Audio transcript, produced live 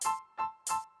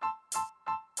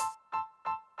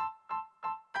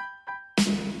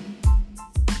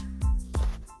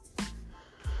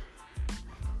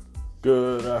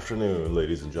Good afternoon,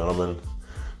 ladies and gentlemen.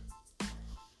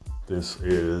 This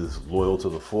is Loyal to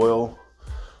the Foil.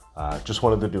 Just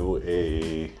wanted to do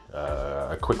a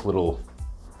quick little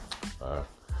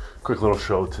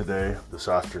show today, this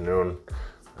afternoon,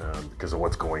 because of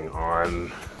what's going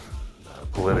on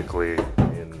politically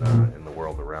in the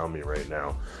world around me right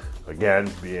now.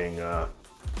 Again, being a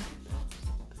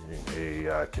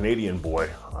Canadian boy,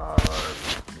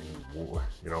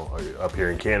 up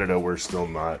here in Canada, we're still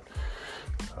not.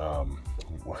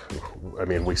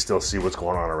 We still see what's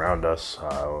going on around us.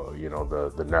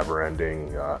 The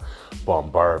never-ending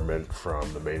bombardment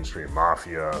from the mainstream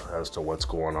mafia as to what's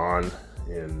going on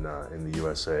in the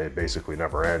USA basically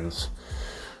never ends.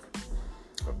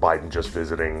 Biden just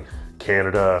visiting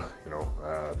Canada,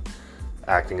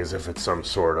 acting as if it's some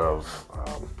sort of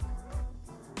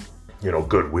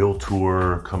goodwill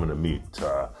tour, coming to meet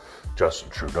Justin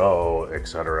Trudeau,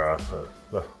 etc.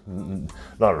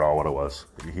 Not at all what it was.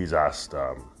 He's asked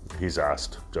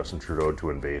Justin Trudeau to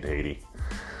invade Haiti.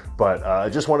 But I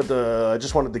just wanted to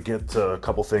get a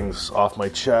couple things off my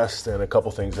chest and a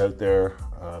couple things out there,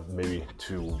 maybe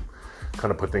to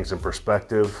kind of put things in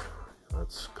perspective.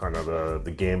 That's kind of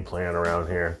the game plan around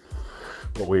here.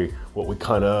 What we're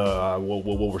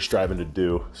striving to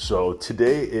do. So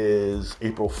today is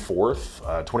April 4th,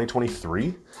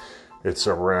 2023. It's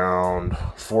around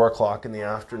 4 o'clock in the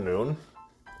afternoon,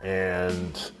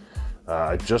 and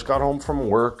I just got home from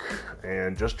work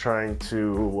and just trying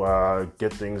to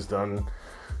get things done,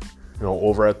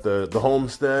 over at the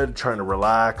homestead, trying to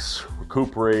relax,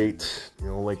 recuperate,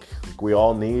 like we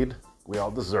all need, we all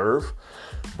deserve.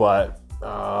 But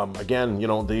again,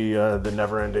 the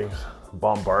never-ending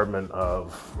bombardment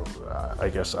of,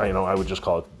 I would just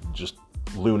call it just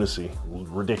lunacy,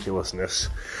 ridiculousness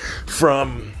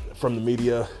from the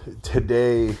media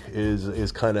today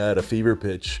is kind of at a fever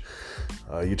pitch.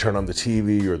 You turn on the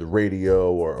TV or the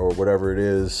radio or whatever it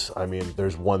is. I mean,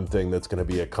 there's one thing that's going to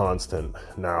be a constant.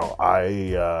 Now,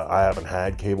 I haven't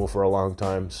had cable for a long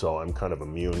time, so I'm kind of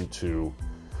immune to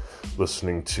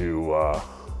listening to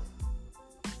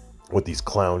what these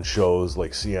clown shows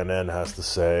like CNN has to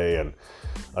say. And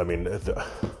I mean,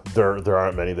 there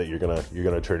aren't many that you're gonna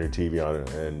turn your TV on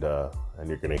and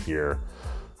you're gonna hear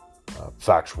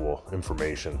factual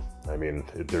information. I mean,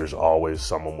 there's always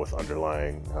someone with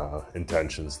underlying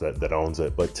intentions that owns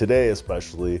it. But today,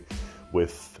 especially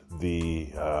with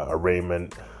the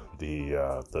arraignment, the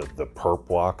perp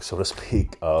walk, so to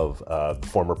speak, of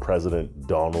former President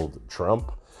Donald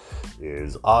Trump,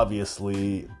 is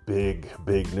obviously big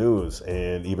news,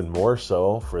 and even more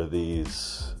so for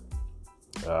these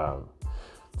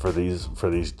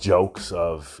jokes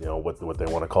of what they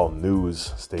want to call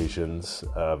news stations.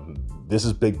 This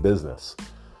is big business.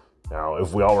 Now,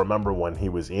 if we all remember when he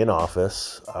was in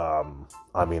office,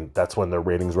 that's when their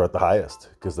ratings were at the highest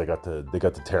because they got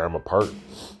to tear him apart.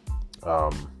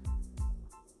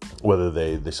 Whether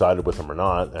they sided with him or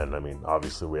not, and I mean,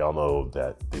 obviously we all know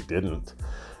that they didn't.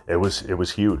 It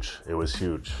was huge. It was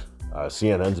huge.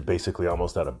 CNN's basically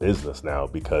almost out of business now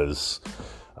because,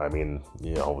 I mean,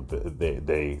 they're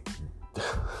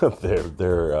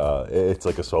it's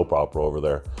like a soap opera over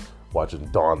there, watching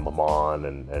Don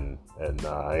Lemon and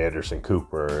Anderson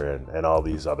Cooper and all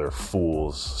these other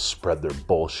fools spread their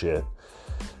bullshit.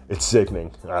 It's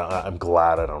sickening. I'm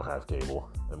glad I don't have cable.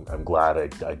 I'm glad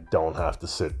I don't have to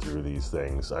sit through these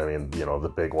things. I mean,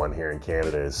 the big one here in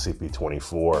Canada is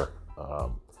CP24.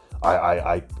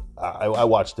 I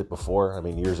watched it before. I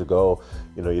mean, years ago,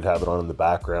 you'd have it on in the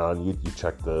background. You'd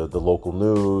check the local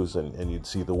news and you'd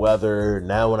see the weather.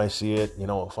 Now when I see it,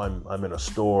 if I'm in a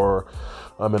store,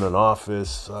 I'm in an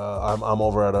office, I'm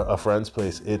over at a friend's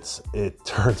place, it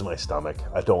turns my stomach.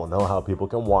 I don't know how people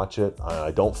can watch it.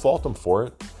 I don't fault them for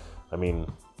it. I mean,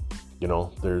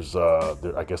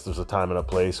 I guess there's a time and a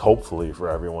place, hopefully, for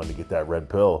everyone to get that red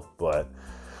pill. But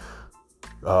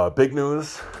big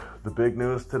news. The big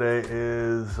news today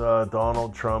is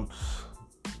Donald Trump's,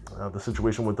 the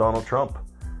situation with Donald Trump,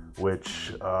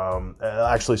 which,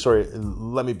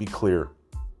 let me be clear.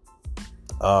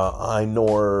 I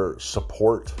nor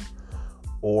support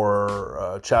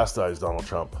or chastise Donald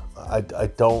Trump. I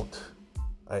don't.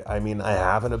 I mean, I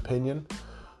have an opinion,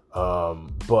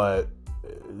 but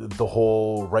the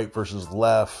whole right versus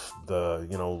left, the,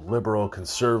 liberal,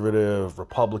 conservative,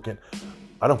 Republican,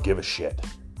 I don't give a shit.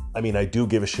 I mean, I do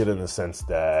give a shit in the sense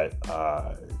that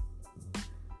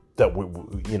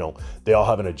they all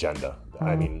have an agenda.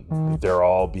 I mean, they're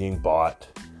all being bought.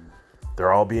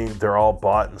 They're all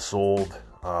bought and sold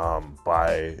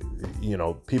by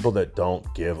people that don't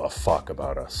give a fuck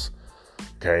about us.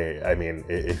 Okay, I mean,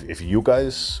 if you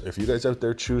guys out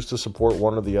there choose to support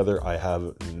one or the other, I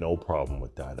have no problem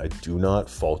with that. I do not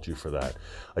fault you for that.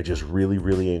 I just really,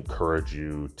 really encourage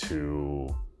you to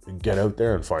get out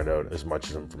there and find out as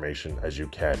much information as you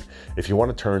can. If you want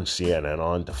to turn CNN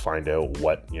on to find out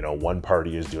what, one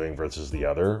party is doing versus the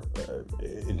other,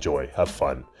 enjoy, have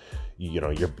fun.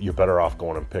 You're better off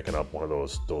going and picking up one of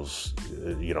those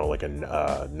like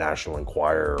a National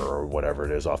Enquirer or whatever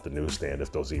it is off the newsstand,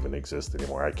 if those even exist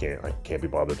anymore. I can't be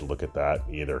bothered to look at that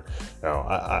either. Now,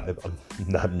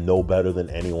 I'm no better than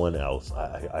anyone else.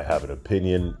 I have an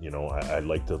opinion. I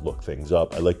like to look things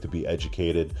up. I like to be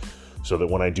educated, so that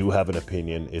when I do have an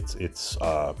opinion, it's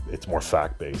more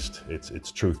fact-based,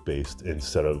 it's truth-based,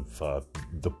 instead of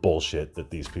the bullshit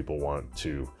that these people want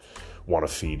to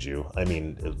feed you. I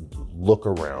mean, look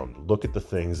around. Look at the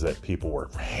things that people were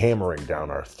hammering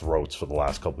down our throats for the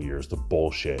last couple of years, the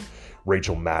bullshit.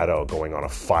 Rachel Maddow going on a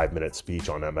 5-minute speech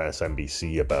on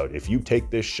MSNBC about, if you take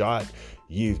this shot,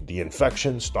 the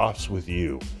infection stops with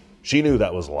you. She knew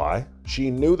that was a lie.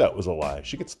 She knew that was a lie.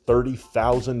 She gets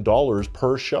 $30,000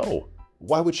 per show.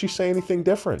 Why would she say anything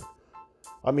different?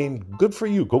 I mean, good for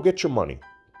you. Go get your money.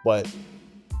 But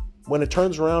when it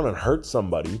turns around and hurts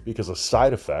somebody because of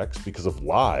side effects, because of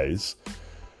lies,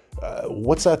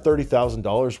 what's that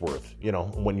 $30,000 worth?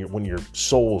 When your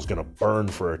soul's gonna burn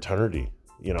for eternity.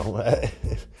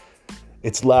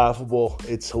 It's laughable.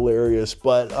 It's hilarious.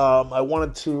 But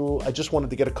I just wanted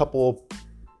to get a couple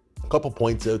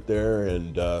points out there,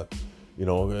 and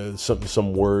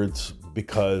some words,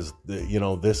 because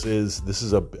this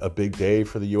is a big day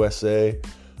for the USA.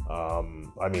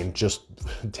 I mean, just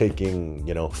taking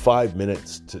 5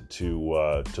 minutes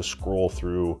to scroll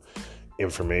through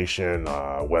information,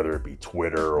 whether it be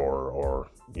Twitter or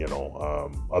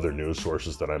other news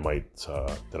sources that I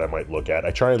might look at.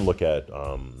 I try and look at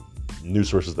news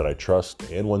sources that I trust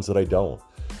and ones that I don't.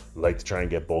 I like to try and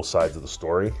get both sides of the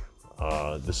story.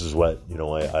 This is what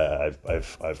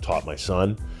I've taught my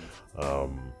son.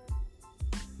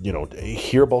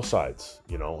 Hear both sides,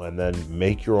 and then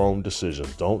make your own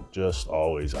decisions. Don't just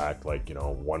always act like,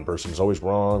 one person is always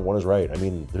wrong, one is right. I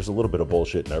mean, there's a little bit of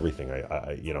bullshit in everything,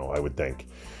 I would think.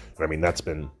 And I mean, that's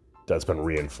been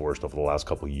reinforced over the last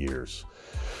couple of years.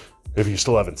 If you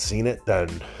still haven't seen it, then,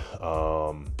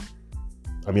 I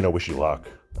wish you luck.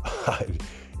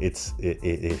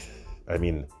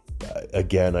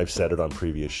 Again, I've said it on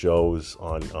previous shows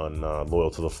on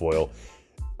Loyal to the Foil.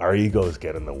 Our egos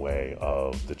get in the way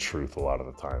of the truth a lot of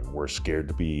the time. We're scared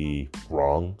to be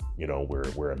wrong.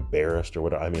 We're embarrassed or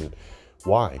whatever. I mean,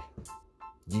 why?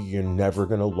 You're never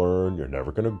going to learn. You're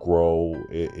never going to grow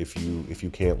if you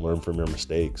can't learn from your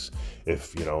mistakes.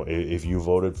 If you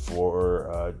voted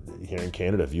for, here in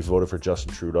Canada, if you voted for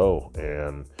Justin Trudeau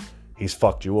and he's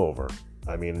fucked you over,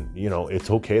 I mean,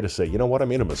 it's okay to say, you know what, I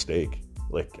made a mistake.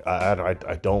 Like, I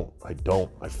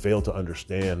fail to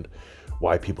understand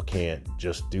why people can't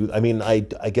just do. I mean, I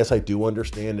guess I do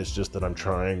understand. It's just that I'm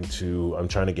trying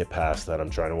to get past that. I'm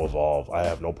trying to evolve. I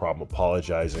have no problem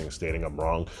apologizing, stating I'm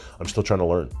wrong. I'm still trying to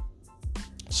learn.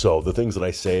 So the things that I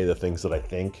say, the things that I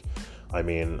think, I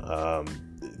mean,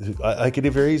 I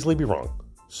could very easily be wrong.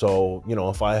 So,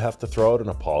 if I have to throw out an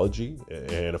apology,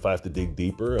 and if I have to dig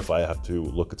deeper, if I have to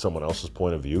look at someone else's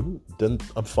point of view, then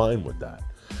I'm fine with that.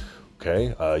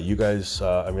 Okay, you guys,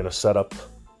 I'm going to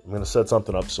set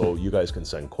something up so you guys can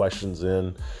send questions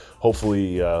in.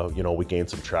 Hopefully, we gain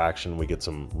some traction. We get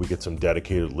some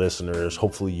dedicated listeners.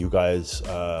 Hopefully, you guys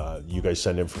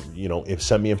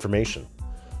send me information.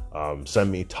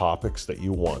 Send me topics that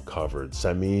you want covered.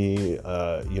 Send me,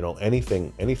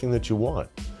 anything that you want.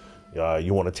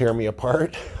 You want to tear me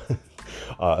apart?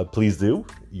 Please do.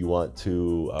 You want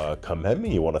to commend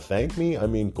me? You want to thank me? I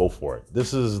mean, go for it.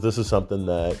 This is something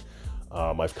that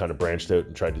I've kind of branched out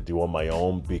and tried to do on my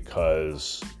own,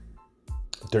 because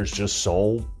there's just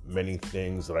so many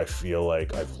things that I feel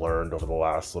like I've learned over the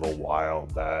last little while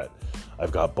that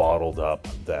I've got bottled up,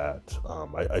 that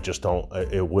I just don't. I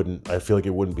feel like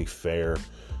it wouldn't be fair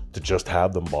to just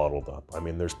have them bottled up. I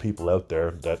mean, there's people out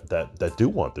there that do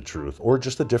want the truth, or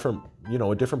just a different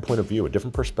point of view, a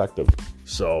different perspective.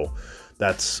 So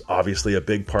that's obviously a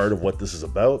big part of what this is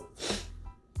about.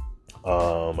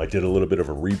 I did a little bit of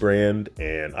a rebrand,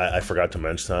 and I forgot to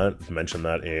mention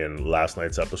that in last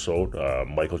night's episode,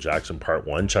 Michael Jackson Part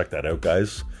 1. Check that out,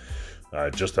 guys.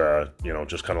 Just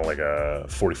kind of like a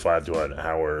 45 to an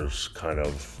hours kind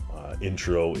of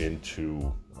intro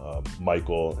into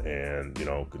Michael, and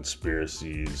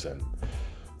conspiracies and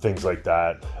things like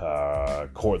that.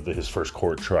 His first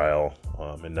court trial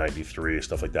in '93,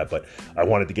 stuff like that. But I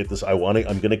wanted to get this. I'm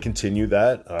going to continue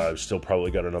that. I've still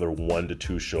probably got another 1 to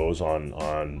 2 shows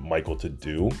on Michael to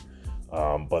do.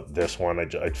 But this one,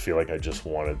 I feel like I just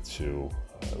wanted to,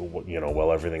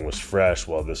 while everything was fresh,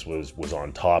 while this was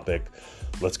on topic,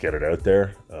 let's get it out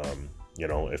there.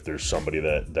 If there's somebody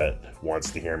that wants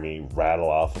to hear me rattle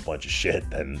off a bunch of shit,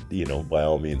 then, by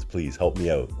all means, please help me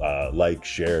out. Like,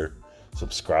 share,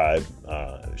 subscribe,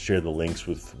 share the links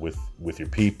with your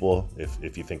people.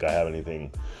 If you think I have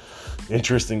anything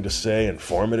interesting to say,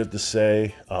 informative to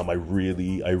say, I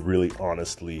really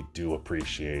honestly do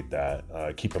appreciate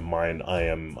that. Keep in mind, I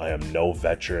am no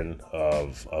veteran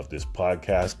of this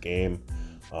podcast game.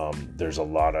 There's a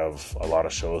lot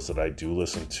of shows that I do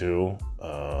listen to.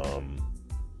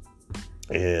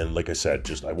 And like I said,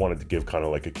 I wanted to give kind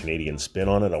of like a Canadian spin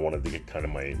on it. I wanted to get kind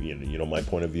of my, my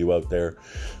point of view out there,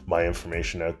 my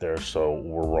information out there. So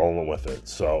we're rolling with it.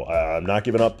 So I'm not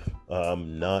giving up.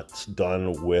 I'm not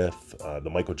done with the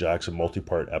Michael Jackson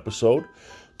multi-part episode.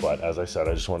 But as I said,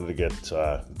 I just wanted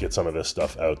to get some of this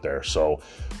stuff out there. So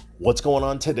what's going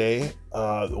on today?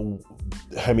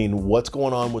 What's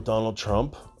going on with Donald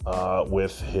Trump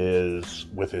with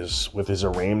his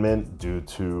arraignment due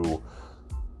to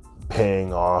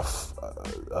paying off,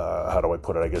 how do I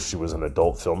put it? I guess she was an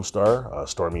adult film star,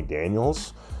 Stormy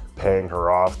Daniels, paying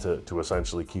her off to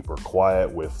essentially keep her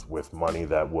quiet with money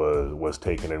that was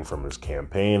taken in from his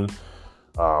campaign.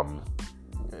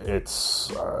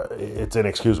 It's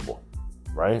inexcusable,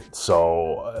 right?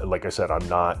 So, like I said, I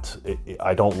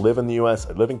don't live in the U.S.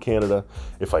 I live in Canada.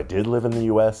 If I did live in the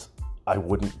U.S., I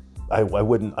wouldn't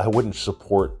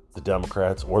support the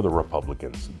Democrats or the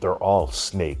Republicans. They're all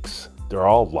snakes. They're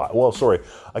all well, sorry,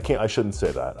 I shouldn't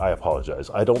say that. I apologize.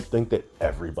 I don't think that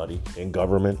everybody in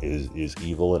government is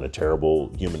evil and a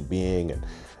terrible human being and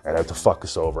have to fuck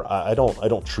us over. I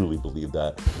don't truly believe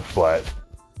that. But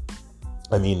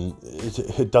I mean,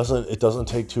 it doesn't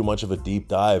take too much of a deep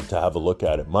dive to have a look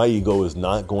at it. My ego is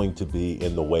not going to be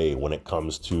in the way when it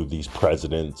comes to these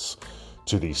presidents,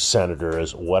 to these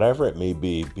senators, whatever it may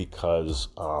be, because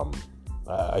I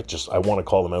want to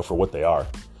call them out for what they are.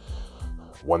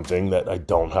 One thing that I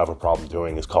don't have a problem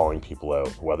doing is calling people out,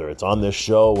 whether it's on this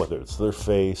show, whether it's their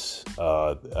face. It's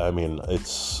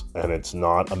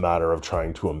not a matter of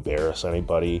trying to embarrass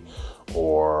anybody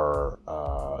or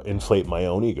inflate my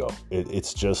own ego.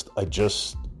 I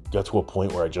just got to a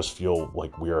point where I just feel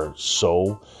like we are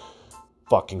so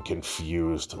fucking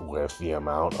confused with the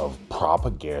amount of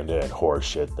propaganda and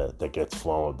horseshit that gets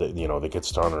flown, that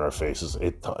gets thrown in our faces.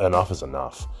 Enough is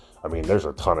enough. I mean, there's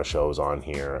a ton of shows on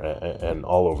here and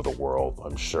all over the world,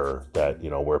 I'm sure, that,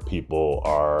 where people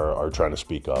are trying to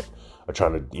speak up, are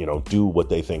trying to, do what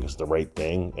they think is the right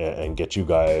thing and get you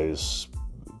guys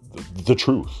the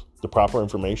truth, the proper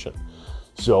information.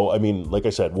 So, I mean, like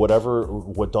I said, what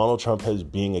Donald Trump is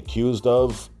being accused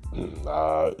of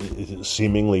is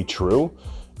seemingly true.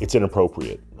 It's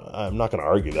inappropriate. I'm not going to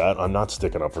argue that. I'm not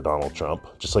sticking up for Donald Trump.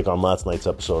 Just like on last night's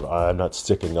episode, I'm not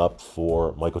sticking up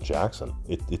for Michael Jackson.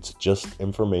 It's just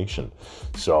information.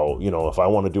 So, if I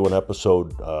want to do an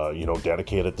episode,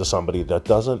 dedicated to somebody, that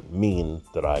doesn't mean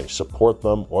that I support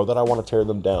them or that I want to tear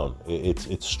them down.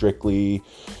 It's strictly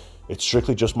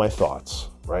just my thoughts,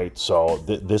 right? So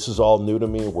this is all new to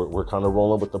me. We're kind of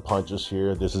rolling with the punches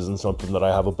here. This isn't something that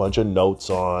I have a bunch of notes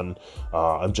on.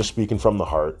 I'm just speaking from the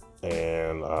heart.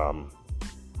 And,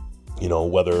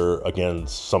 whether, again,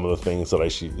 some of the things that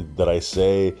I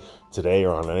say today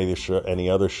or on any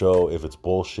other show, if it's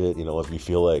bullshit, if you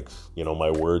feel like,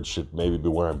 my words should maybe be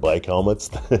wearing bike helmets,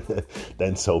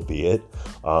 then so be it.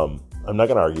 I'm not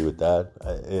going to argue with that.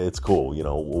 It's cool.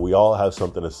 We all have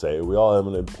something to say. We all have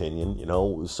an opinion, a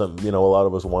lot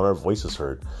of us want our voices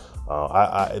heard.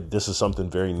 This is something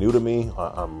very new to me.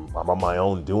 I'm on my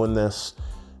own doing this.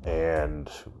 And,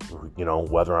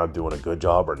 whether I'm doing a good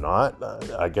job or not,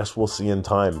 I guess we'll see in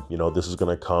time. This is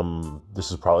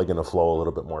probably going to flow a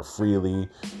little bit more freely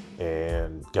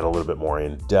and get a little bit more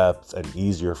in depth and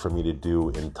easier for me to do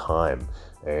in time.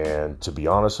 And to be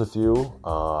honest with you,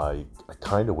 I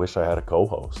kind of wish I had a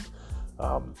co-host.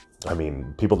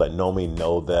 People that know me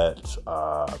know that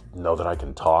I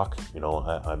can talk.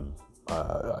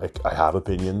 I have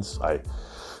opinions.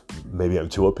 Maybe I'm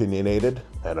too opinionated.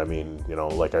 And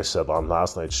like I said on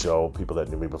last night's show, people that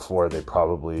knew me before, they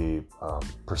probably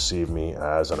perceive me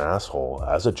as an asshole,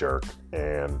 as a jerk.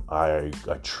 And I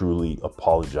truly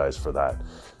apologize for that.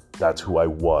 That's who I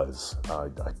was. I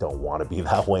don't want to be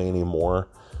that way anymore.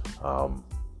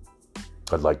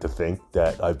 I'd like to think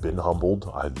that I've been humbled.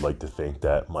 I'd like to think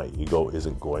that my ego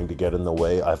isn't going to get in the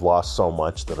way. I've lost so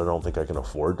much that I don't think I can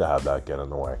afford to have that get in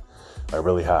the way. I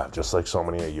really have, just like so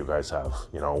many of you guys have.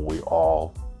 We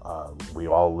all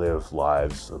live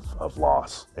lives of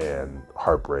loss and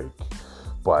heartbreak.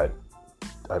 But,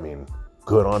 I mean,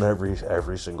 good on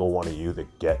every single one of you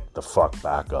that get the fuck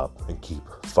back up and keep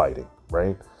fighting,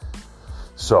 right?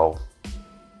 So,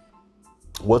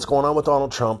 what's going on with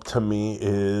Donald Trump to me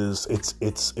is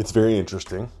it's very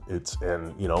interesting.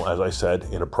 As I said,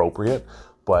 inappropriate.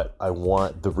 But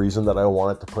the reason that I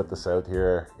wanted to put this out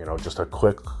here, just a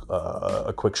quick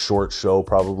short show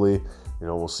probably.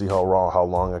 We'll see how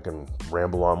long I can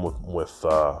ramble on with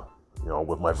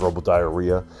my verbal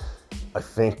diarrhea. I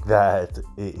think that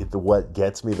what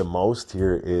gets me the most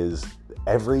here is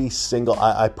every single.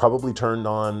 I probably turned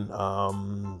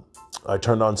on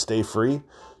Stay Free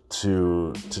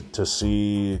to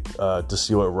see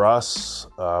what Russ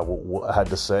had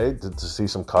to say, to see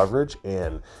some coverage,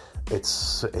 and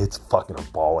it's fucking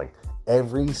appalling.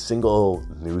 Every single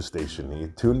news station,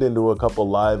 you tuned into a couple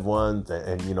live ones,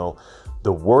 and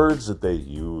the words that they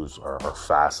use are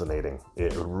fascinating.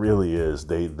 It really is.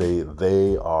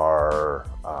 They are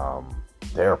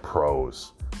they're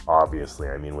pros. Obviously,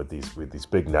 I mean, with these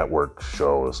big network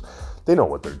shows, they know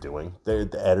what they're doing. They're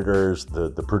the editors, the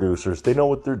producers. They know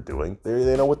what they're doing.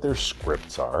 They know what their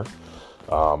scripts are.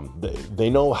 They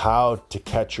know how to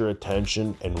catch your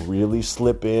attention and really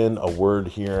slip in a word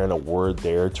here and a word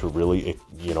there to really,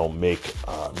 make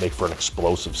for an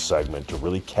explosive segment, to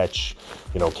really catch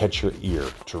your ear,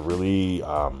 to really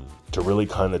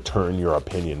kind of turn your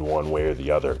opinion one way or the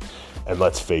other. And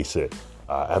let's face it,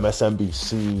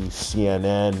 MSNBC,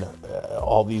 CNN,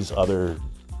 all these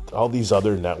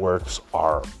other networks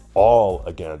are all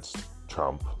against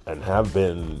Trump and have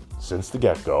been since the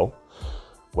get-go.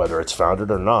 Whether it's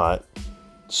founded or not,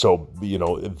 so,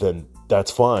 then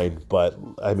that's fine. But,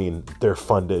 I mean, they're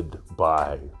funded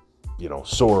by,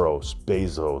 Soros,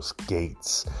 Bezos,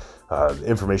 Gates.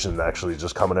 Information actually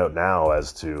just coming out now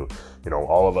as to,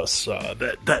 all of us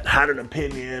that had an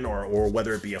opinion or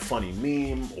whether it be a funny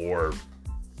meme or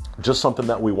just something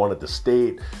that we wanted to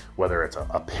state, whether it's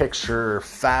a picture,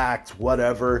 fact,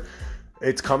 whatever.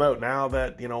 It's come out now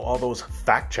that, all those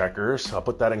fact checkers, I'll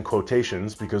put that in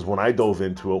quotations because when I dove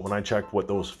into it, when I checked what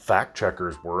those fact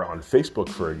checkers were on Facebook,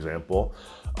 for example,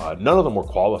 none of them were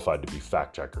qualified to be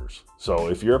fact checkers. So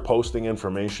if you're posting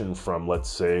information from, let's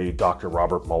say, Dr.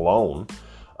 Robert Malone,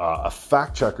 a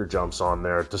fact checker jumps on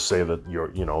there to say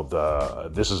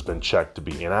that this has been checked to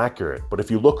be inaccurate. But if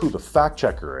you look who the fact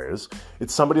checker is,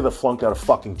 it's somebody that flunked out of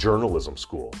fucking journalism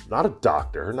school, not a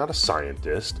doctor, not a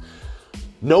scientist.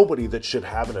 Nobody that should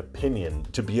have an opinion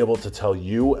to be able to tell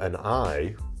you and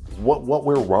I what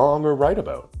we're wrong or right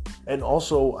about. And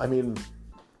also, I mean,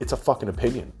 it's a fucking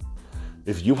opinion.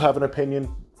 If you have an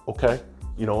opinion, okay,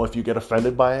 if you get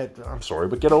offended by it, I'm sorry,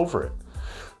 but get over it.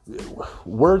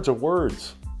 Words are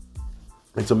words.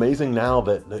 It's amazing now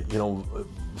that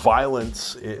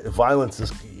violence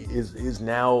is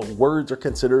now, words are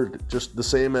considered just the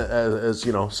same as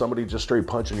somebody just straight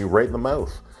punching you right in the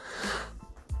mouth.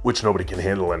 Which nobody can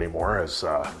handle anymore, as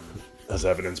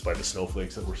evidenced by the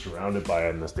snowflakes that we're surrounded by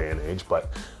in this day and age.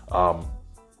 But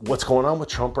what's going on with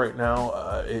Trump right now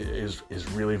is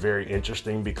really very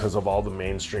interesting because of all the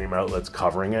mainstream outlets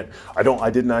covering it. I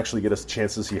didn't actually get a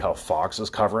chance to see how Fox is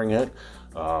covering it.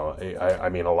 I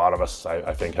mean, a lot of us,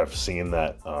 I think, have seen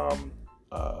that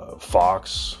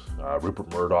Fox,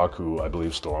 Rupert Murdoch, who I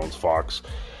believe still owns Fox,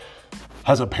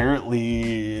 has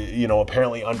apparently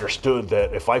understood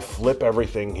that if I flip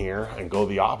everything here and go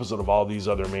the opposite of all these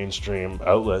other mainstream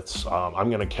outlets, I'm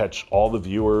going to catch all the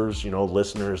viewers,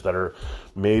 listeners that are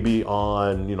maybe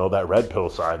on, that red pill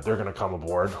side. They're going to come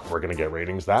aboard. We're going to get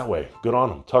ratings that way. Good on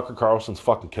him. Tucker Carlson's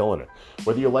fucking killing it.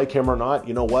 Whether you like him or not,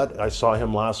 you know what? I saw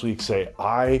him last week say,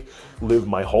 I lived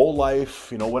my whole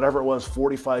life, whatever it was,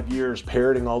 45 years,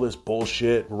 parroting all this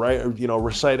bullshit, right?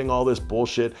 Reciting all this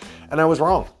bullshit. And I was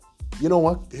wrong. You know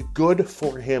what? Good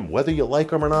for him. Whether you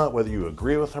like him or not, whether you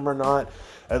agree with him or not,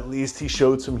 at least he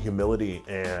showed some humility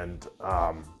and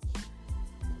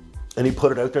he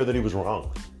put it out there that he was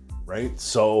wrong, right?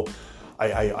 So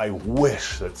I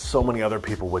wish that so many other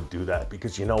people would do that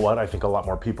because you know what? I think a lot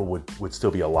more people would still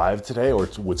be alive today or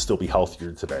would still be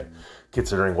healthier today,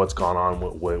 considering what's gone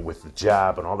on with the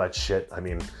jab and all that shit. I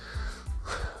mean,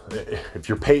 if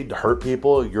you're paid to hurt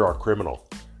people, you're a criminal.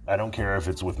 I don't care if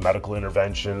it's with medical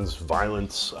interventions,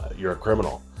 violence, you're a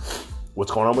criminal.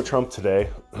 What's going on with Trump today,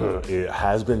 it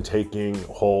has been taking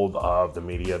hold of the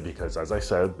media because, as I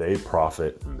said, they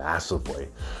profit massively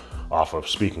off of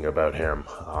speaking about him,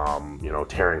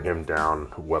 tearing him down,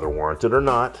 whether warranted or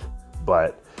not.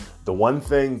 But the one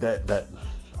thing that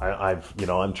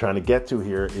I'm trying to get to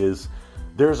here is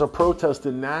there's a protest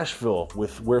in Nashville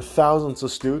where thousands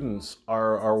of students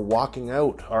are walking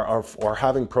out, are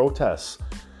having protests.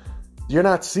 You're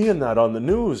not seeing that on the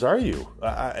news, are you?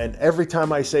 And every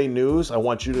time I say news, I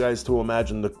want you guys to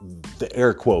imagine the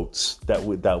air quotes that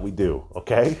we do,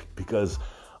 okay? Because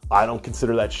I don't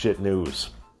consider that shit news.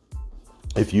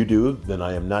 If you do, then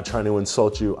I am not trying to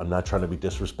insult you. I'm not trying to be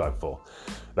disrespectful.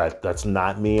 That's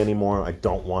not me anymore. I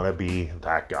don't want to be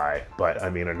that guy. But I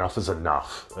mean, enough is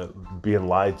enough. Being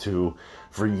lied to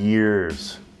for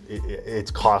years.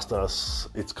 It's cost us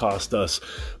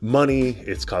money.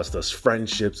 It's cost us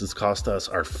friendships. It's cost us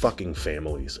our fucking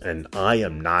families. And I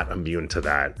am not immune to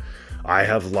that. I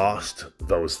have lost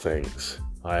those things.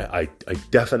 I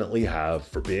definitely have,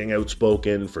 for being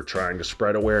outspoken, for trying to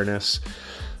spread awareness.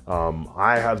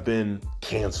 I have been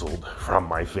canceled from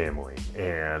my family,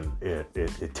 and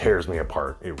it tears me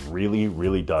apart. It really,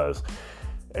 really does.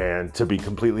 And to be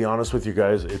completely honest with you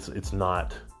guys, it's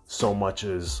not so much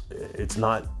as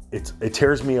it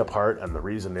tears me apart. And the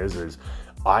reason is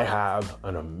I have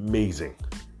an amazing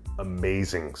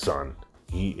son.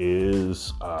 He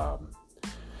is,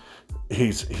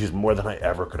 he's more than I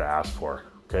ever could ask for.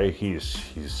 Okay,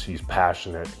 he's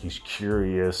passionate, he's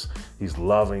curious, he's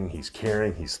loving, he's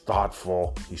caring, he's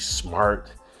thoughtful, he's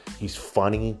smart, he's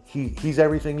funny. He's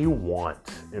everything you want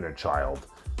in a child.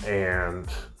 And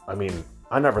I mean,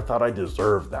 I never thought I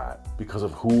deserved that because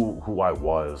of who I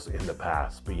was in the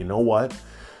past. But you know what?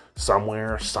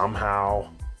 Somewhere, somehow,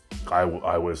 I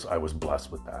was blessed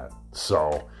with that.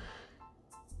 So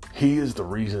he is the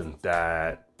reason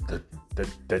that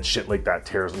shit like that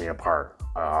tears me apart.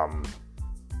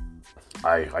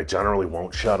 I generally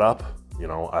won't shut up,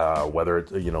 whether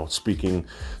it's, speaking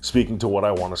to what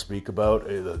I want to speak about.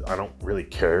 I don't really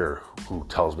care who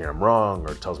tells me I'm wrong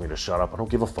or tells me to shut up. I don't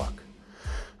give a fuck.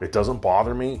 It doesn't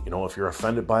bother me. If you're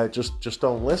offended by it, just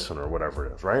don't listen or whatever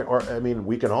it is, right? Or, I mean,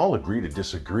 we can all agree to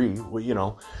disagree.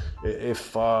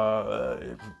 If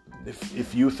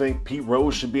you think Pete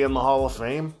Rose should be in the Hall of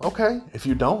Fame, okay. If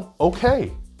you don't,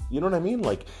 okay. You know what I mean?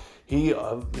 Like, he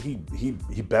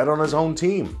bet on his own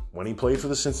team when he played for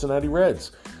the Cincinnati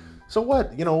Reds. So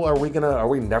what? Are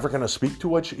we never gonna speak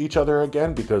to each other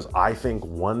again because I think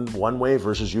one way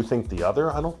versus you think the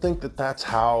other? I don't think that that's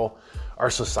how our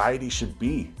society should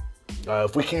be.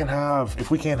 If we can't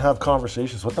have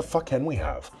conversations, what the fuck can we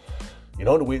have?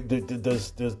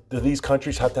 Do these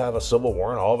countries have to have a civil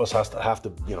war and all of us have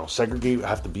to segregate,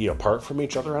 have to be apart from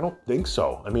each other? I don't think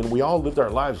so. I mean, we all lived our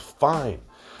lives fine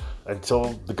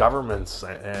until the governments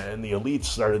and the elites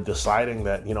started deciding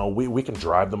that, we can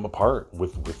drive them apart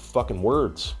with fucking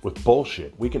words, with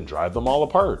bullshit. We can drive them all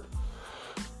apart.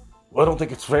 Well, I don't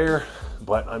think it's fair,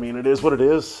 but I mean, it is what it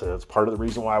is. It's part of the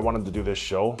reason why I wanted to do this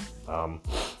show.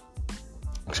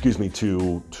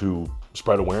 To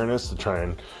spread awareness, to try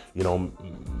and,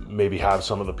 maybe have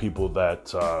some of the people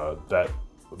that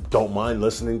don't mind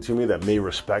listening to me, that may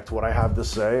respect what I have to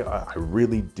say. I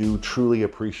really do truly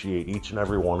appreciate each and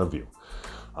every one of you.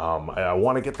 I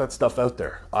want to get that stuff out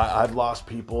there. I've lost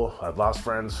people, I've lost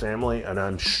friends, family, and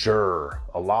I'm sure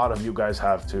a lot of you guys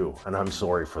have too, and I'm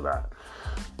sorry for that.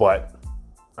 But,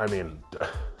 I mean,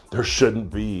 there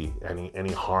shouldn't be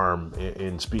any harm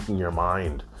in speaking your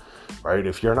mind, right?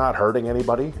 If you're not hurting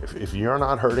anybody, if you're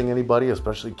not hurting anybody,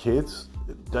 especially kids,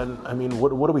 then, I mean,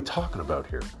 what are we talking about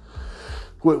here?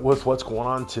 With what's going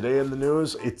on today in the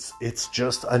news, it's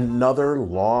just another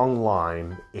long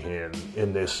line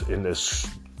in this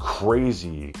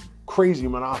crazy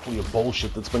monopoly of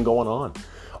bullshit that's been going on.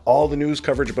 All the news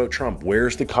coverage about Trump.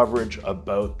 Where's the coverage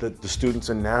about the students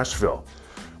in Nashville?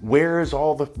 Where's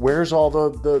all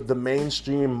the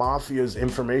mainstream mafia's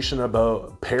information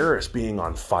about Paris being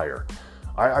on fire?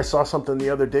 I saw something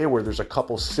the other day where there's a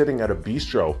couple sitting at a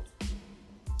bistro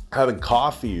having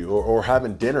coffee or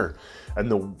having dinner, and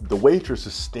the waitress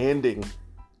is standing,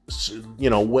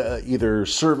 either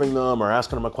serving them or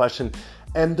asking them a question,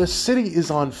 and the city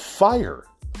is on fire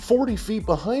 40 feet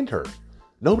behind her.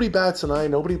 Nobody bats an eye,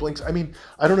 nobody blinks. I mean,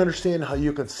 I don't understand how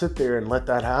you can sit there and let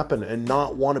that happen and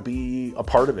not want to be a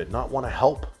part of it, not want to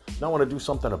help, not want to do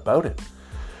something about it.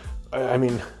 I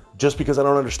mean, just because I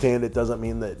don't understand it doesn't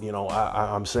mean that,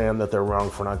 I'm saying that they're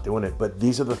wrong for not doing it. But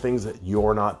these are the things that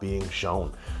you're not being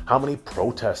shown. How many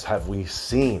protests have we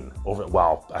seen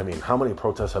how many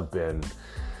protests have been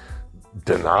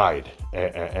denied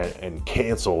and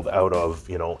canceled out of,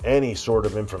 any sort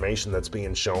of information that's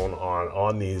being shown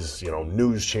on these,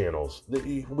 news channels?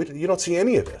 You don't see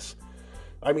any of this.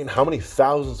 I mean, how many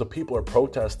thousands of people are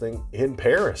protesting in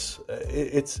Paris?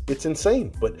 It's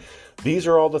insane. But these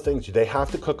are all the things. They have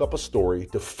to cook up a story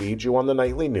to feed you on the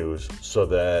nightly news so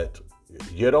that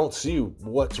you don't see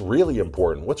what's really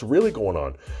important, what's really going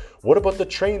on. What about the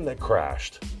train that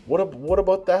crashed? What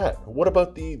about that? What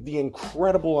about the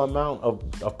incredible amount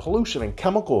of pollution and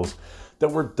chemicals that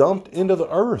were dumped into the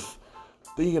earth?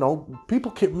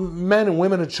 People men and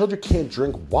women and children can't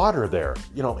drink water there.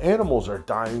 Animals are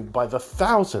dying by the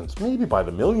thousands, maybe by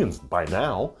the millions by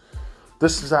now.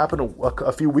 This has happened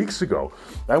a few weeks ago.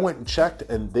 I went and checked,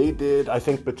 and they did, I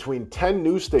think, between 10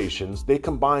 news stations, they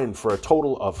combined for a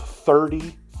total of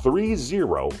 30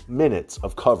 minutes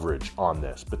of coverage on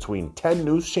this. Between 10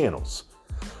 news channels,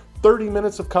 30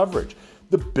 minutes of coverage.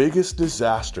 The biggest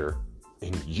disaster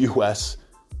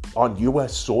on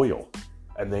U.S. soil.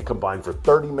 And they combined for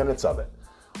 30 minutes of it.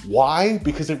 Why?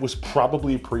 Because it was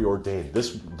probably preordained.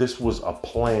 This was a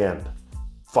planned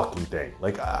fucking thing.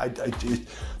 Like,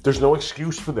 there's no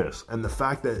excuse for this. And the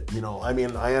fact that,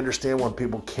 I understand when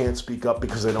people can't speak up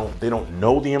because they don't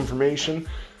know the information.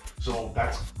 So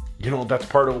that's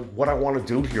part of what I want to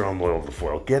do here on Loyal to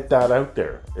Foil. Get that out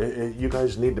there. You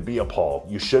guys need to be appalled.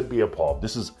 You should be appalled.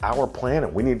 This is our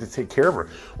planet. We need to take care of her.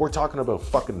 We're talking about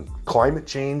fucking climate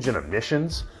change and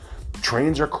emissions.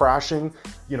 Trains are crashing.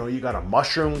 You got a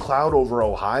mushroom cloud over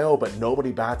Ohio, but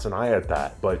nobody bats an eye at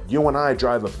that. But you and I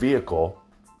drive a vehicle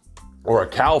or a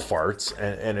cow farts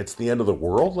and it's the end of the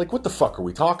world. Like, what the fuck are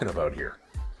we talking about here?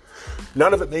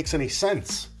 None of it makes any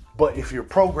sense. But if you're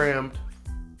programmed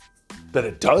that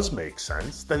it does make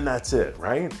sense, then that's it,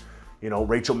 right?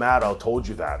 Rachel Maddow told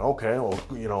you that. Okay, well,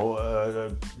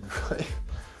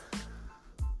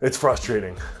 it's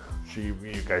frustrating.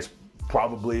 You guys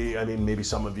probably, maybe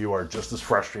some of you are just as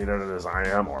frustrated as I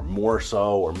am, or more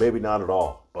so, or maybe not at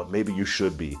all, but maybe you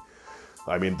should be.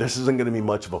 This isn't going to be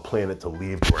much of a planet to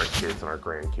leave to our kids and our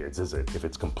grandkids, is it? If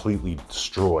it's completely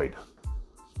destroyed.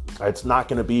 It's not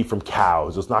going to be from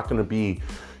cows. It's not going to be,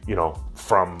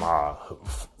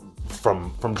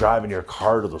 from driving your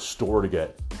car to the store to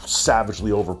get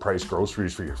savagely overpriced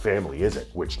groceries for your family, is it?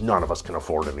 Which none of us can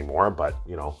afford anymore, but,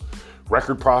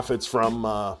 record profits from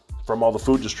all the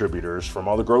food distributors, from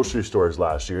all the grocery stores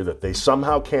last year that they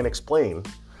somehow can't explain.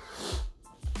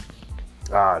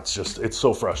 It's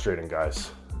so frustrating,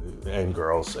 guys and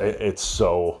girls. It's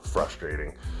so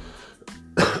frustrating.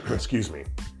 Excuse me.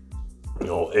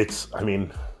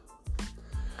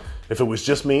 If it was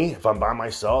just me, if I'm by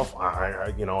myself,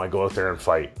 I go out there and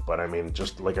fight. But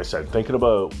just like I said, thinking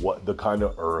about what the kind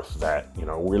of earth that,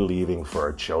 we're leaving for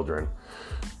our children,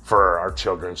 for our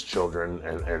children's children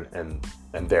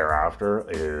and thereafter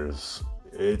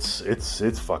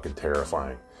it's fucking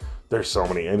terrifying. There's so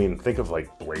many, think of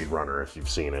like Blade Runner, if you've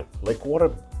seen it. Like, what a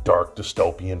dark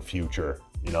dystopian future,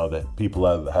 that people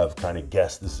have kind of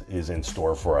guessed this is in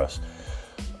store for us.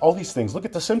 All these things. Look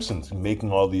at The Simpsons making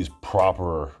all these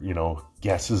proper,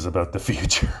 guesses about the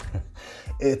future.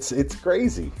 It's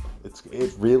crazy.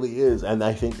 It really is. And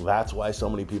I think that's why so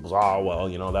many people say, oh,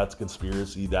 well, that's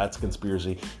conspiracy,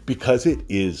 because it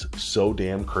is so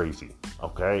damn crazy.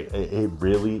 Okay? It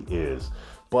really is.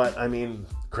 But,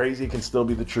 crazy can still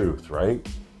be the truth, right?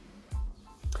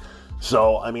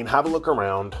 So, have a look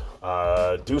around,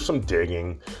 do some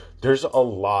digging. There's a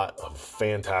lot of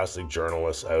fantastic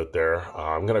journalists out there.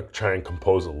 I'm going to try and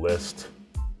compose a list.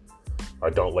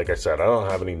 Like I said, I don't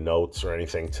have any notes or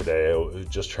anything today. I was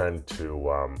just trying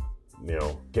to,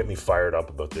 get me fired up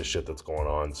about this shit that's going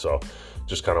on. So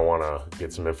just kind of want to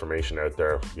get some information out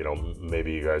there.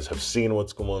 Maybe you guys have seen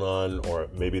what's going on, or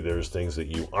maybe there's things that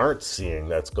you aren't seeing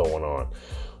that's going on.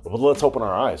 But let's open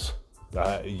our eyes.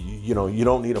 You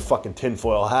don't need a fucking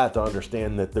tinfoil hat to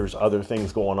understand that there's other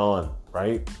things going on,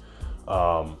 right?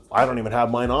 I don't even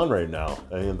have mine on right now.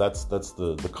 That's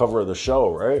the cover of the show,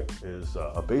 right? Is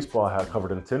a baseball hat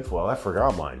covered in tinfoil. I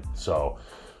forgot mine. So,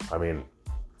 I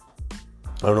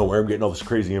don't know where I'm getting all this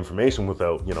crazy information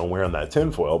without, wearing that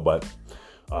tinfoil, but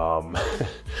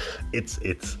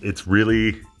it's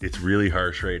really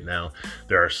harsh right now.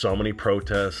 There are so many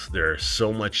protests. There's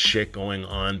so much shit going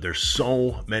on. There's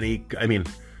so many.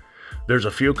 There's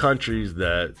a few countries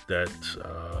that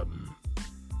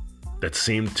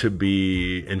seem to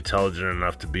be intelligent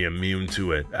enough to be immune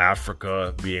to it.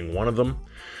 Africa being one of them.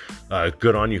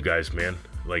 Good on you guys, man.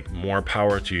 Like, more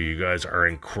power to you. You guys are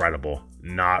incredible.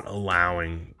 Not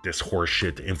allowing this horse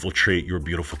shit to infiltrate your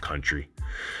beautiful country,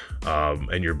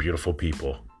 and your beautiful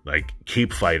people. Like,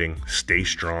 keep fighting. Stay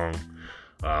strong.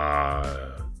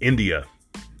 India,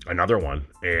 another one.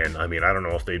 And, I don't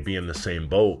know if they'd be in the same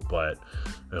boat, but,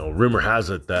 rumor has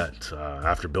it that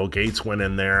after Bill Gates went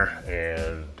in there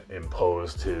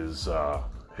imposed his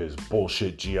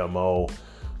bullshit GMO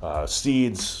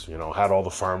seeds, had all the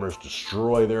farmers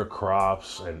destroy their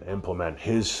crops and implement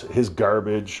his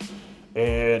garbage,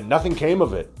 and nothing came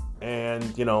of it.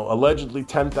 And, allegedly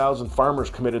 10,000 farmers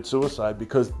committed suicide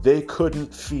because they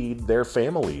couldn't feed their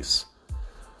families.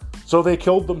 So they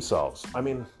killed themselves. I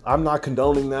mean, I'm not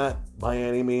condoning that by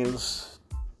any means.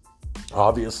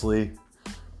 Obviously,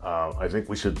 I think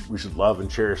we should love and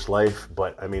cherish life.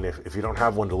 But I mean, if you don't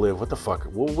have one to live, what the fuck?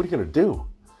 What are you gonna do?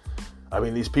 I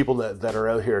mean, these people that are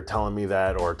out here telling me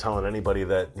that, or telling anybody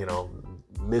that,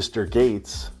 Mr.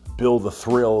 Gates, Bill the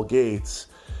Thrill Gates,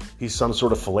 he's some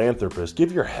sort of philanthropist.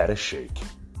 Give your head a shake.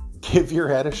 Give your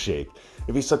head a shake.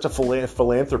 If he's such a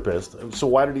philanthropist, so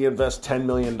why did he invest $10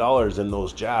 million in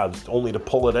those jabs only to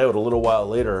pull it out a little while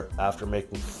later after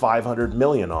making $500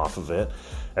 million off of it?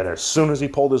 And as soon as he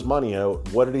pulled his money out,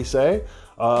 what did he say?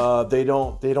 They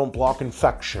don't block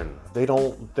infection. They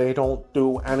don't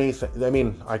do anything. I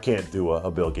mean, I can't do a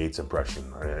Bill Gates impression.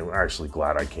 I'm actually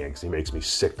glad I can't, because he makes me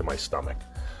sick to my stomach.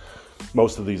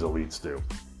 Most of these elites do,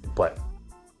 but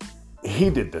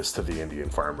he did this to the Indian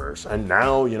farmers. And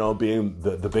now, being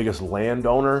the biggest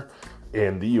landowner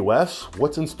in the U.S.,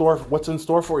 what's in store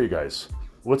for you guys?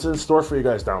 What's in store for you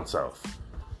guys down south?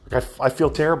 I feel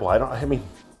terrible. I mean,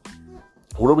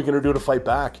 what are we going to do to fight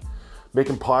back?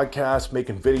 Making podcasts,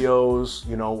 making videos,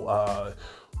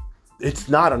 it's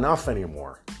not enough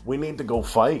anymore. We need to go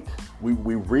fight. We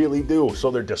really do. So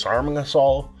they're disarming us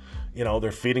all.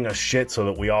 They're feeding us shit so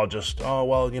that we all just,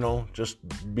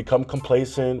 just become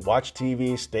complacent, watch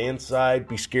TV, stay inside,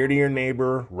 be scared of your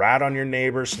neighbor, rat on your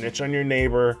neighbor, snitch on your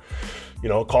neighbor,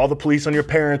 call the police on your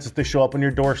parents if they show up on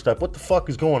your doorstep. What the fuck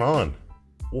is going on?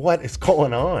 What is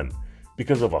going on?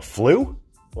 Because of a flu?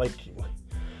 Like,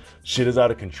 shit is out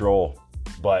of control.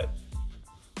 But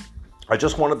I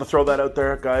just wanted to throw that out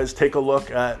there, guys. Take a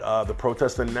look at the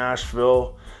protest in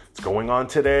Nashville. It's going on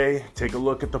today. Take a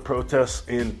look at the protests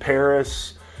in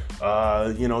Paris.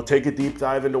 Take a deep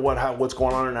dive into what's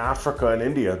going on in Africa and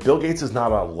India. Bill Gates is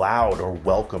not allowed or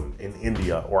welcome in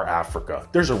India or Africa.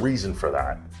 There's a reason for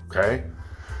that, okay?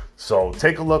 So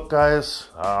take a look, guys.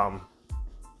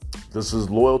 This is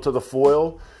Loyal to the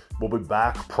Foil. We'll be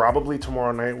back probably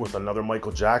tomorrow night with another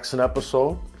Michael Jackson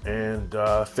episode. And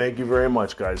thank you very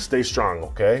much, guys. Stay strong,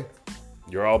 okay?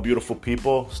 You're all beautiful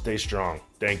people. Stay strong.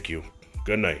 Thank you.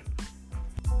 Good night.